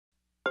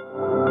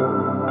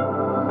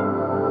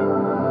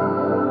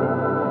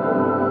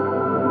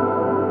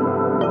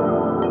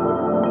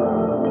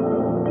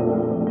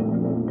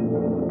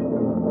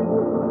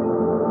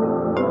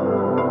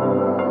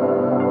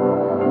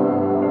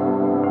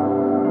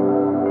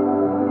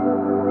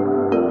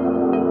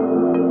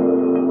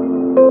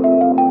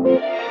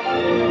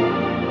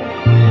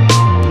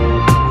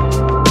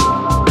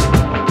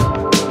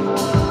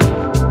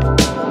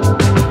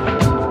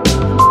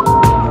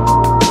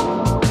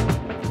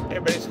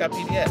Scott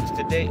PDX.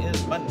 Today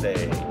is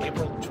Monday,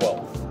 April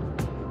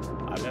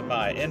 12th. I'm in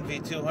my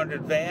NV200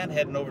 van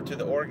heading over to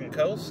the Oregon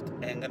coast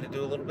and going to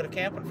do a little bit of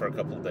camping for a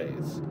couple of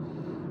days.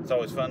 It's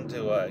always fun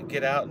to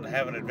get out and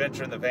have an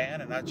adventure in the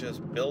van and not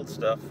just build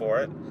stuff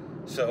for it.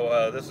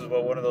 So this is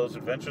what one of those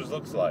adventures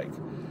looks like.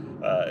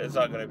 It's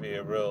not going to be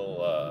a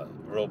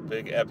real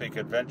big epic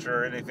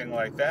adventure or anything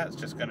like that. It's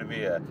just going to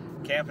be a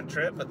camping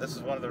trip, but this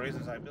is one of the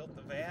reasons I built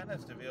the van,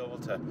 is to be able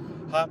to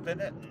hop in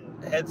it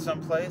and head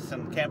someplace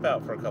and camp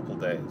out for a couple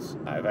days.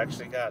 I've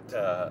actually got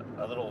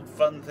a little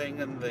fun thing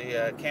in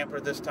the camper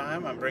this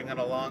time. I'm bringing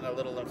along a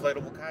little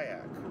inflatable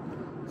kayak.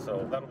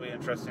 So that'll be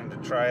interesting to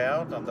try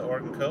out on the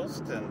Oregon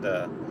coast, and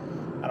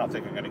I don't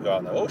think I'm going to go out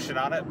in the ocean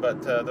on it,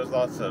 but there's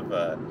lots of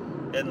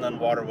inland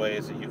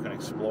waterways that you can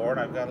explore, and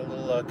I've got a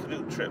little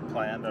canoe trip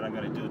planned that I'm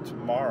going to do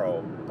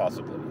tomorrow,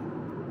 possibly.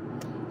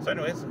 So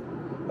anyways,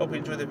 hope you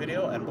enjoy the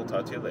video, and we'll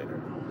talk to you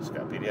later.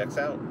 Scott PDX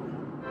out.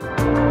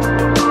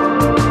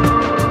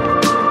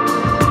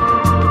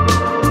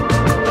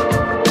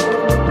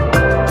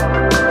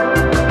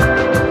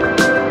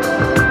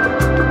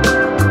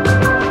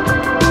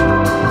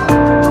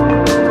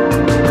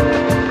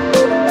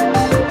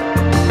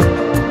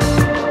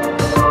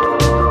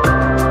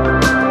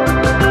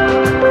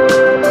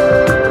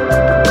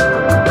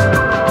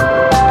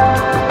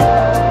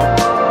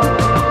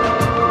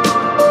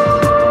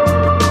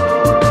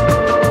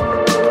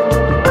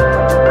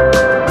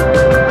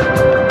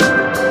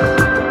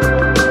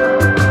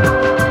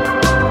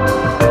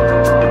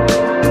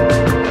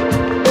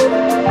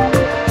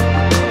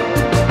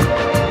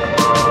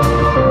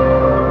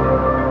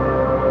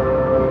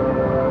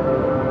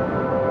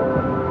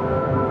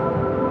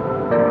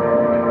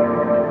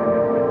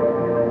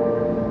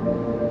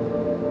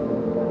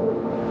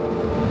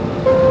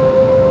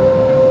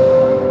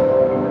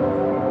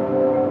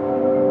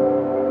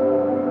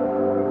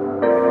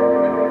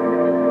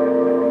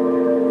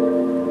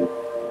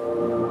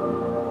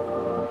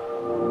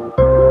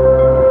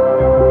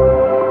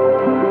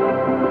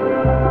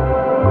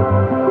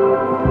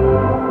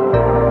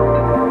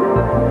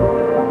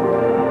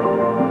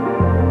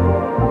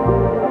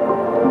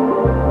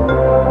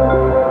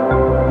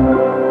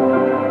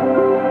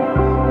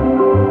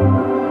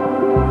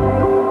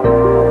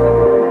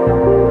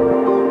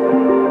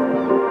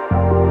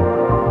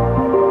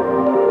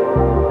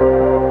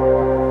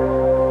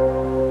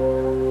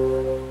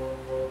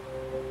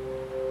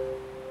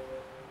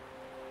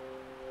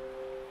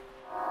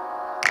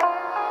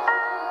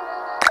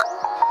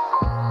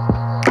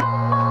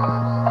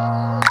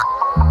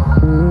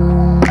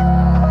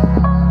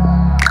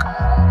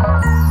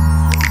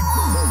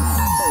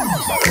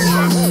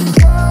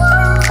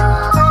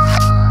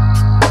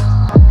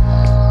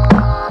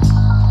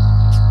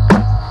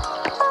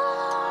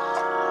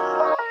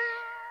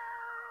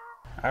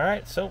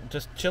 Alright, so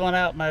just chilling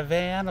out my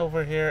van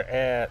over here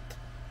at,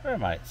 where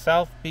am I?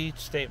 South Beach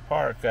State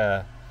Park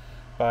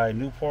by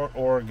Newport,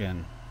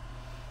 Oregon.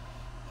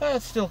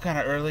 It's still kind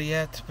of early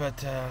yet, but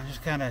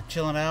just kind of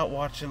chilling out,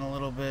 watching a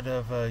little bit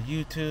of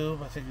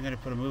YouTube. I think I'm going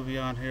to put a movie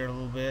on here a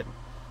little bit,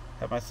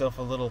 have myself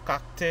a little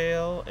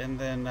cocktail, and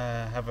then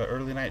have an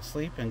early night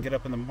sleep and get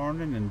up in the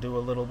morning and do a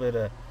little bit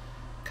of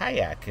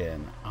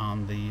kayaking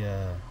on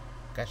the,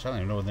 gosh, I don't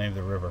even know the name of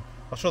the river.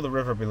 I'll show the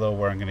river below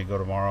where I'm going to go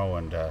tomorrow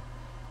and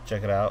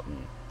check it out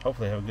and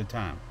hopefully have a good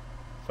time.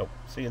 So,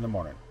 see you in the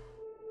morning.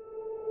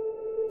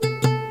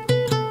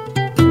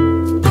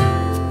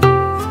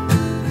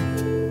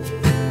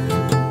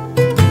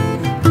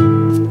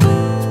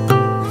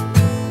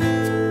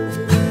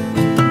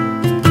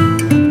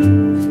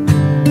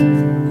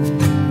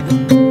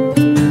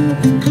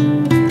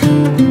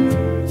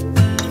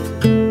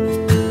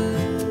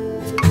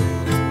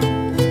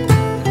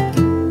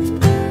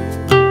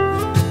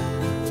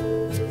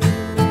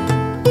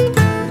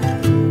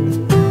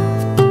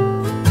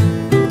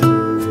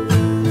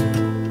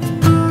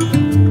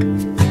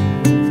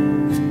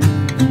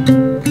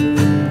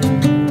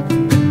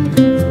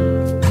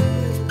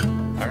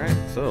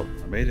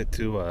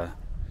 To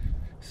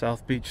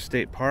South Beach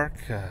State Park.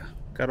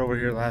 Got over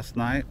here last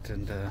night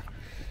and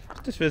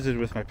just visited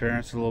with my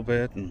parents a little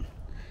bit, and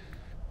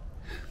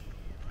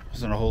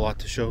wasn't a whole lot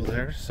to show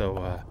there,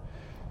 so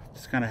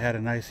just kind of had a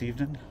nice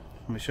evening.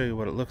 Let me show you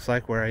what it looks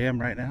like where I am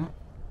right now.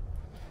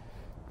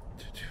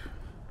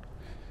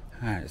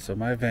 Alright, so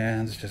my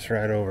van's just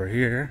right over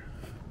here.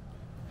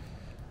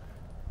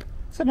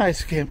 It's a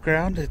nice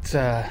campground. It's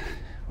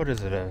what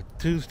is it, a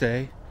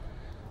Tuesday,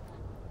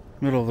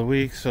 middle of the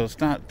week, so it's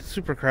not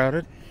super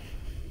crowded.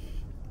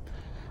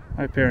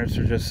 My parents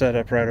are just set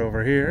up right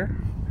over here.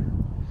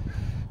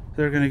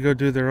 They're gonna go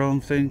do their own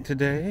thing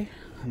today,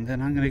 and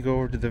then I'm gonna go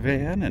over to the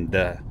van and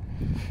I'm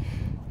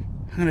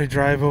gonna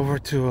drive over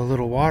to a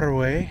little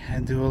waterway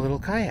and do a little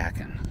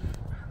kayaking.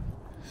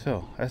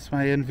 So that's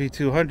my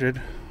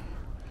NV200.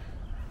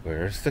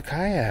 Where's the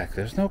kayak?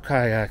 There's no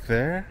kayak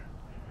there.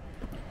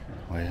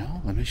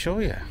 Well, let me show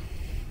you.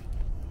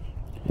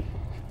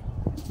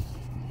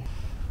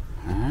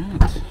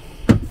 Alright,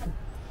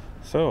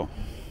 so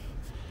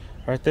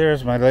right there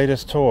is my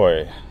latest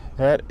toy,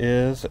 That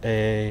is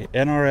a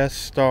NRS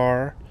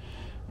Star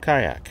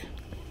kayak.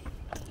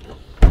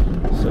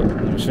 So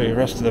let me show you the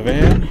rest of the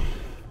van.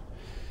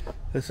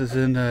 This is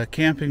in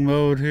camping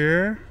mode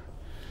here.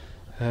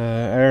 I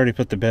already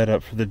put the bed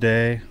up for the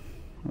day.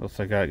 Looks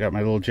like I got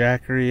my little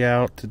jackery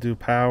out to do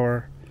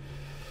power.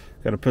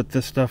 Got to put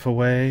this stuff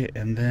away,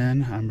 and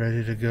then I'm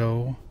ready to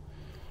go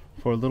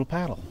for a little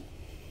paddle.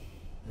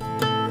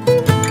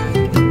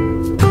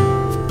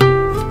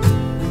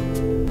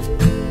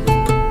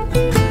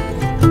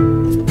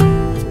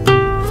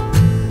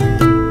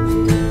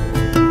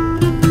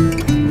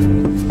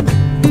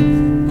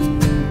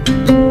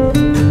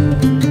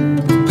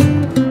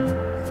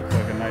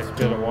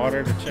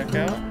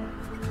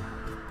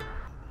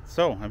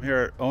 So I'm here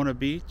at Ona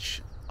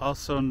Beach,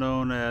 also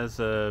known as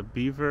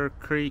Beaver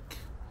Creek.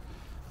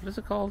 What is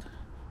it called?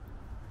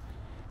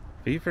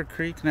 Beaver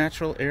Creek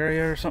Natural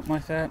Area or something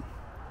like that.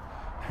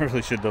 I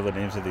really should know the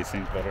names of these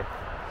things better.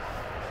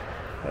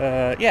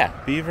 Yeah,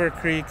 Beaver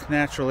Creek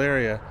Natural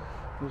Area.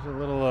 There's a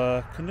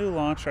little canoe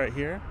launch right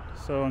here.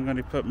 So I'm going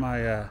to put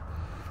my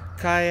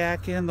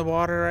kayak in the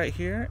water right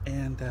here,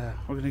 and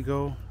we're going to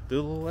go do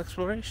a little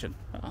exploration.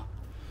 Oh,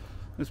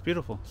 it's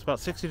beautiful. It's about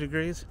 60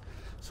 degrees.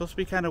 It's supposed to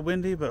be kind of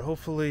windy, but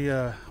hopefully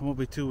it won't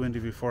be too windy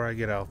before I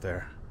get out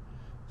there.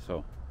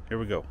 So here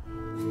we go.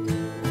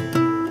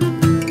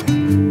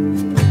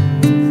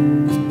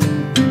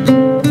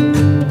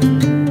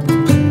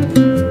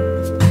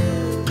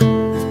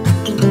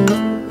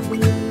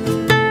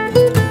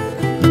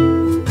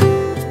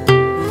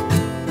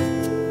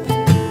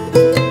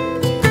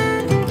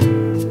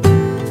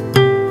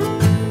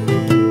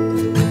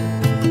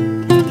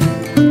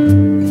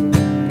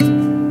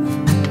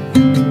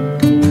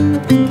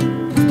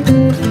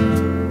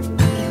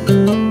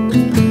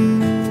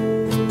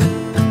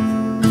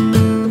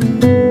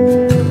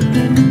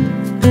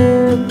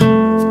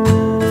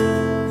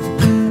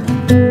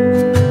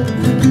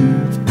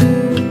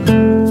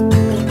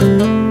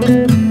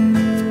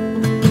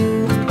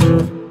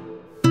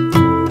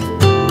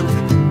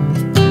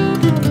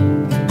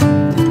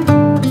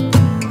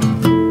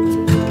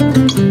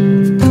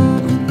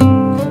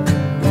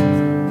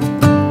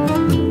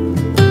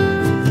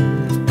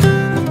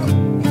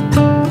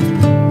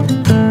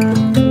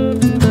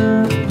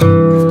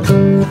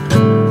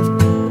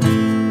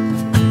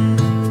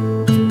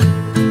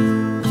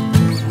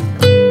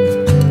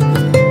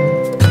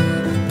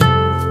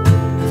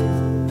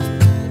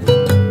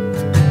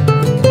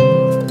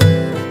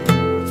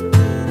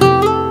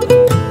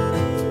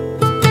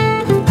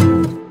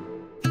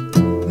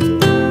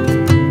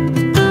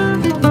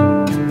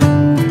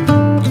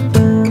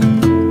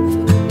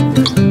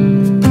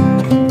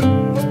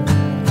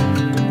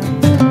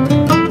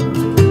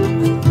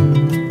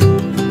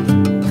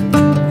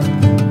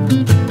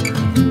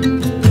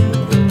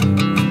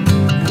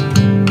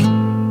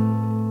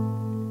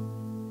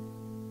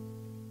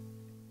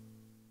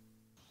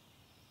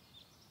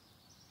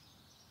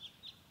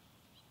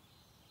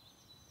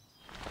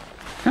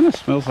 Kind of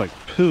smells like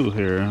poo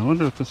here. I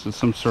wonder if this is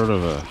some sort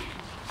of a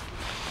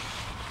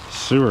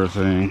sewer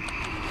thing.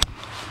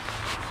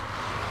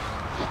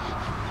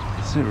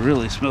 It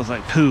really smells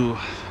like poo.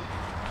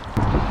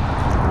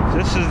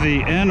 This is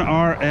the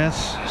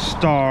NRS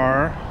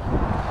Star.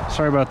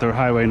 Sorry about the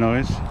highway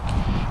noise.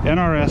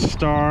 NRS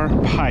Star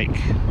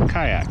Pike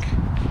Kayak.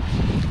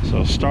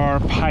 So Star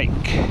Pike.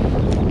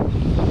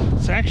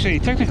 It's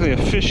actually technically a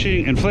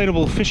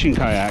inflatable fishing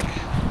kayak.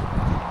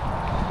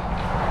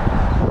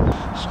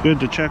 Good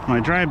to check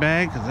my dry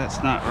bag because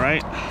that's not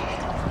right.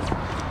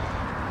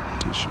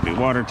 It should be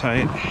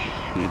watertight.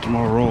 Need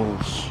more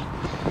rolls.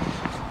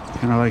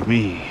 Kind of like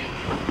me.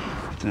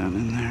 Down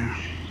in there.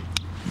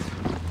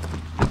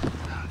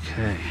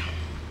 Okay.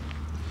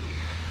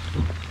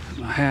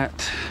 My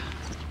hat.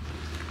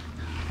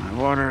 My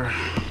water.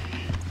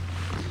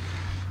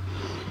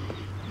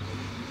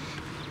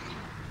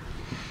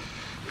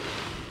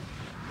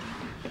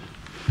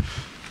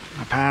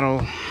 My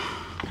paddle.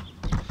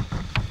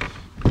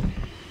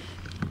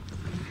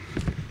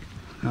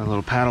 Got a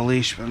little paddle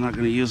leash, but I'm not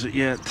going to use it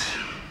yet.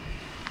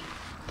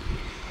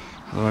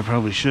 Although I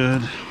probably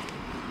should.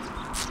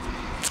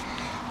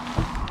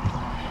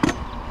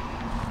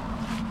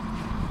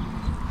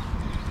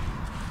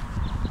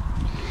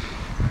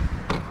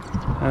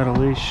 Paddle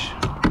leash.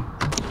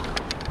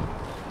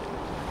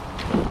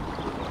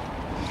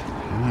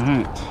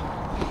 Alright.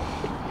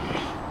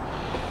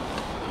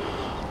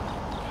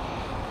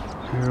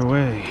 Here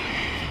away.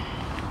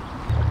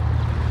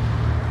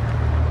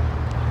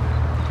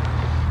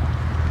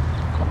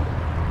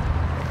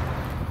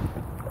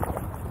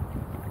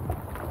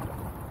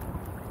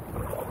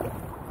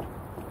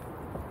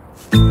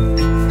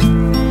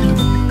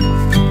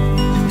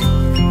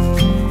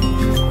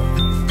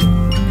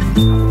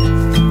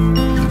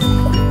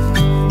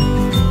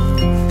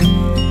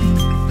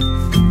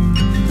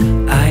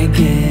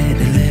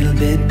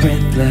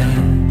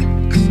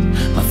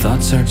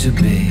 Are too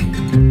big.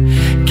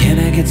 Can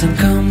I get some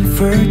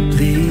comfort,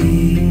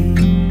 please?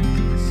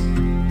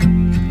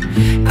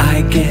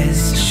 I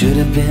guess should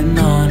have been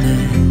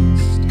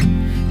honest.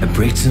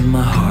 breaks in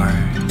my heart.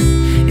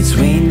 It's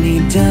weighing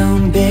me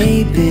down,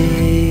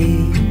 baby.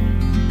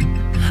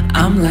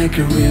 I'm like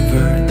a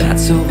river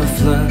that's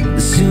overflowed. The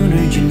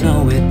sooner you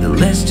know it, the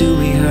less do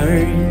we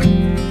hurt.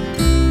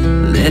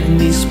 Let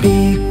me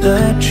speak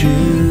the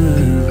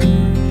truth.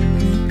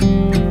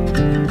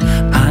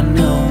 I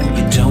know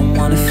you don't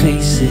wanna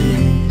face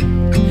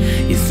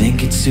it. You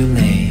think it's too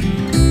late,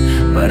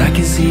 but I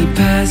can see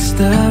past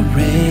the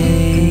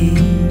rain.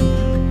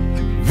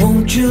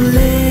 Won't you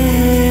lay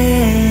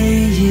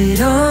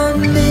it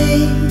on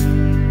me?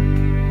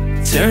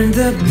 Turn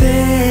the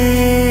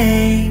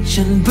page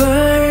and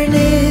burn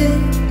it.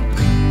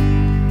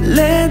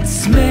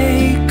 Let's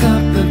make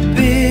up a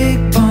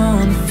big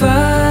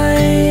bonfire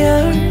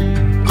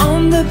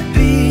on the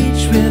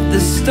beach with the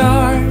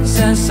stars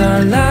as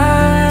our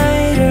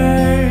lighters,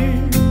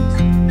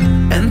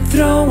 and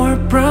throw our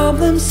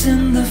problems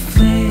in the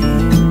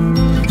flame.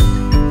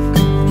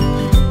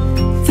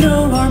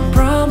 Throw our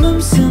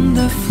problems in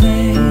the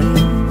flame.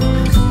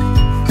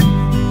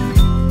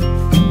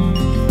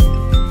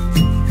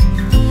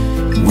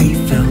 We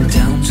fell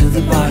down to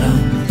the bottom,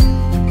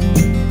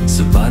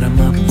 so bottom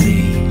up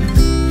please.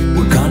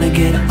 We're gonna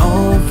get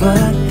over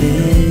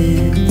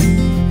this.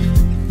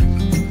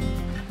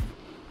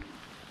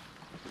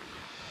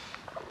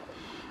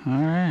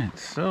 Alright,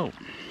 so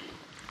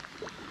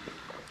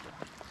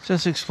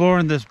just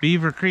exploring this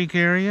Beaver Creek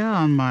area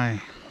on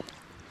my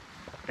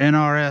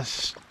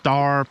NRS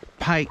Star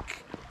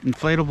Pike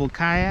Inflatable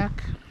Kayak.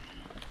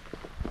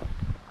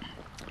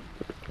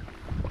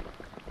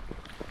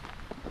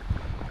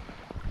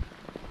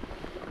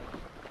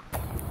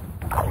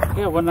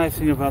 Yeah, one nice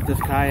thing about this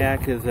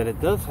kayak is that it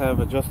does have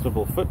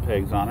adjustable foot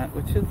pegs on it,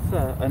 which is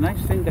a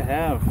nice thing to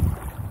have.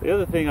 The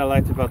other thing I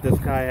liked about this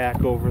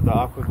kayak over the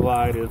Aqua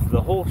Glide is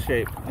the hole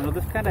shape. You know,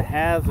 this kind of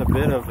has a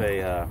bit of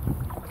a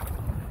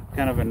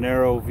kind of a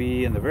narrow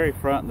V in the very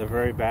front and the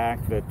very back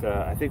that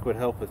I think would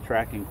help with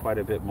tracking quite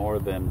a bit more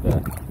than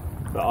the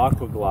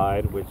Aqua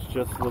Glide, which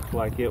just looked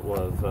like it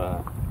was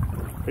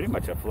pretty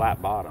much a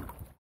flat bottom.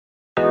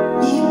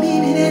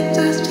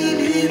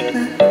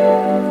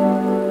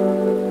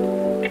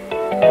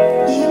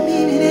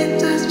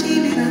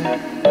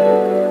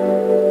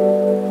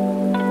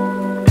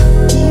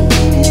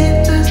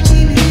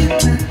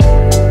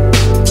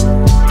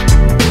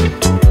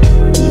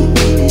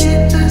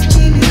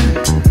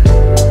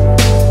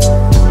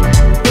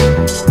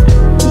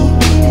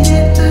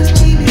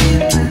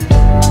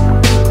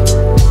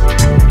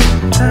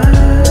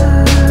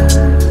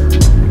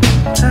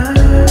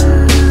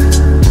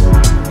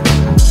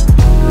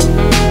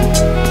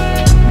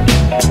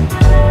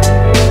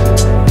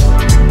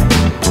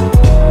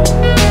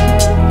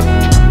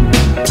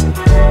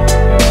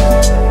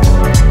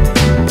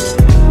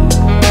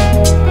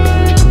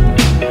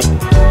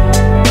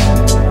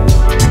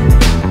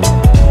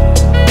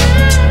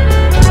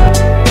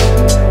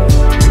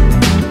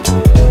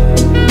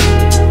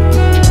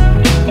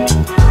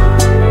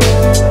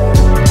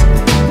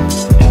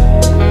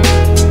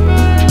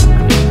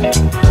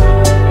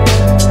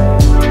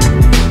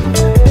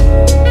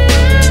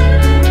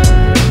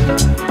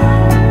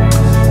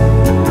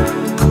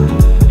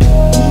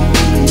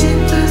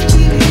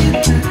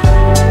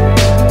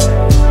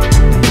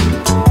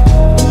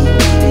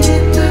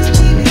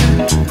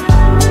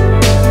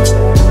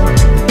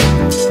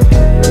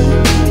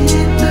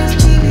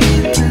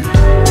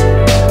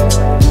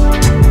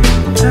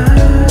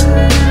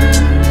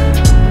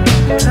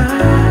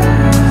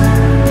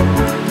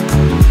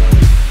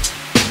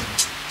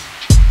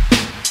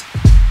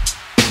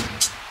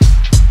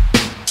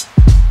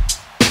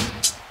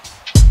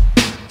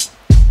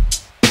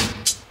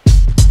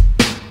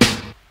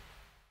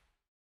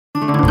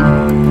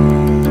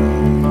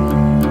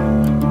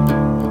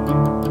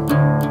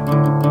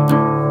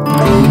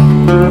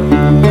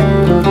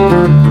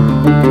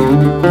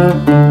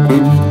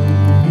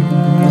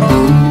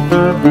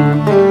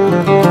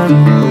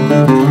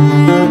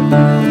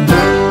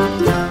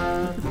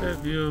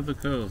 The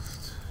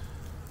coast.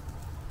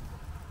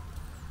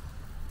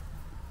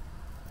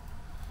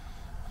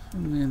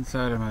 From the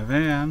inside of my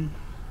van,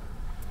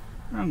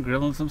 I'm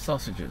grilling some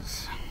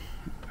sausages.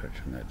 Better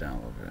turn that down a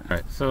little bit.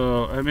 Alright,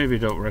 so I maybe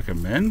don't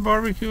recommend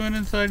barbecuing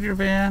inside your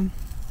van,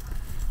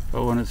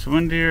 but when it's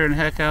windier and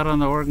heck out on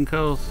the Oregon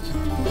coast,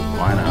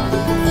 why not?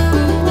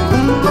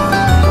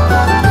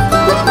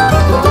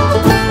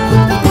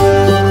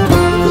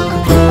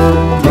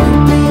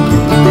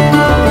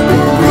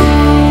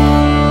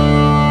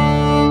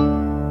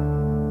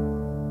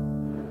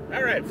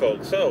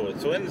 Folks, so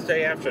it's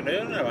Wednesday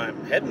afternoon and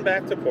I'm heading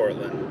back to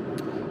Portland.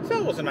 So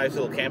it was a nice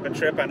little camping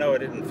trip. I know I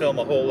didn't film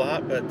a whole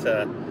lot, but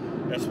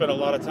I spent a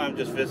lot of time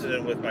just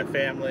visiting with my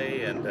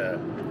family and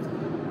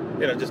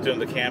you know, just doing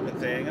the camping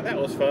thing, and that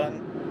was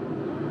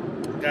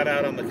fun. Got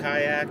out on the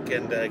kayak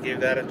and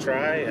gave that a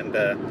try, and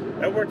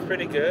that worked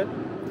pretty good.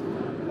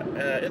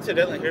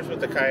 Incidentally, here's what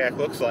the kayak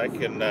looks like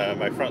in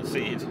my front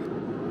seat.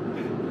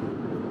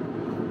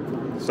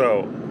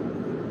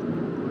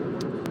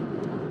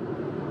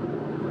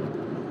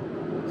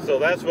 So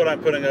that's what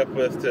I'm putting up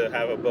with to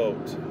have a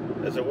boat.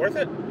 Is it worth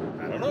it?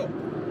 I don't know.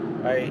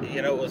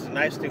 It was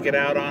nice to get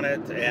out on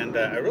it, and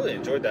I really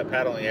enjoyed that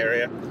paddling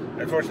area.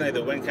 Unfortunately,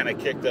 the wind kind of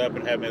kicked up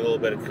and had me a little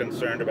bit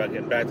concerned about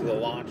getting back to the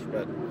launch,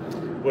 but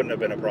wouldn't have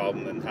been a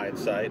problem in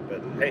hindsight.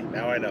 But hey,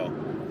 now I know.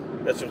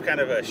 This was kind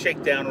of a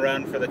shakedown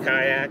run for the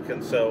kayak,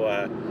 and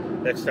so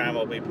next time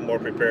I'll be more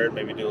prepared,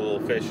 maybe do a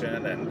little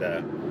fishing, and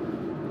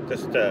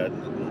just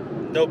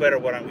know better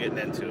what I'm getting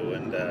into.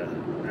 And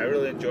I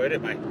really enjoyed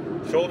it. My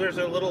shoulders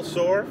are a little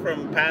sore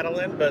from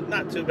paddling, but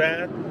not too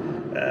bad.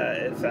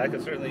 I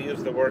can certainly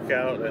use the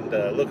workout, and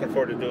looking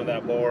forward to doing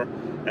that more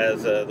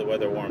as the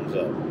weather warms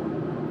up.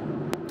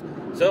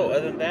 So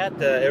other than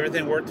that,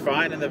 everything worked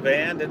fine in the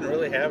van. Didn't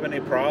really have any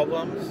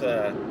problems.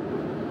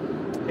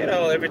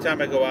 Every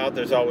time I go out,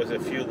 there's always a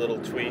few little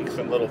tweaks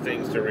and little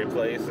things to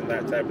replace and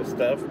that type of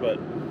stuff. But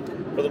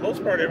for the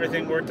most part,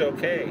 everything worked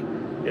okay.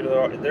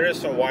 There is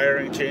some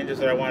wiring changes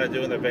that I want to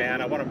do in the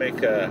van. I want to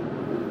make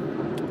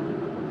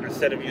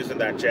instead of using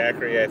that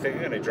jackery, I think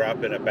I'm going to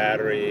drop in a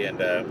battery and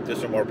do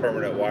some more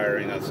permanent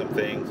wiring on some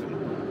things,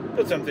 and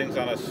put some things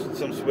on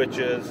some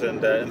switches,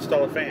 and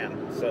install a fan.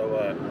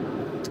 So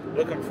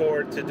looking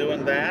forward to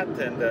doing that,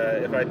 and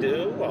if I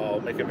do,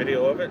 I'll make a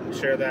video of it and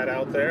share that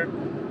out there.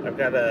 I've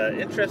got an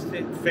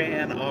interesting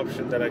fan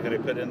option that I'm going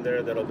to put in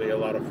there that'll be a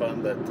lot of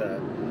fun that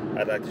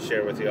I'd like to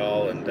share with you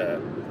all, and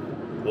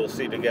we'll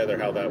see together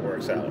how that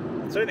works out.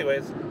 So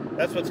anyways,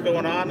 that's what's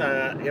going on.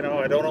 I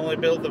don't only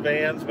build the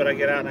vans, but I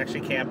get out and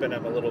actually camp in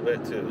them a little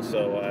bit too.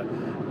 So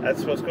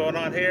that's what's going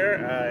on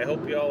here. I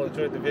hope you all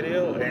enjoyed the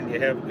video, and you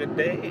have a good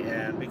day,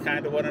 and be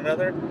kind to one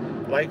another.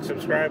 Like,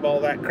 subscribe,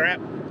 all that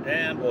crap,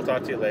 and we'll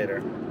talk to you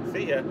later.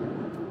 See ya.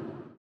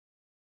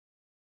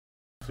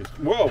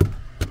 Whoa!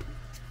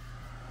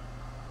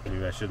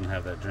 Maybe I shouldn't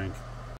have that drink.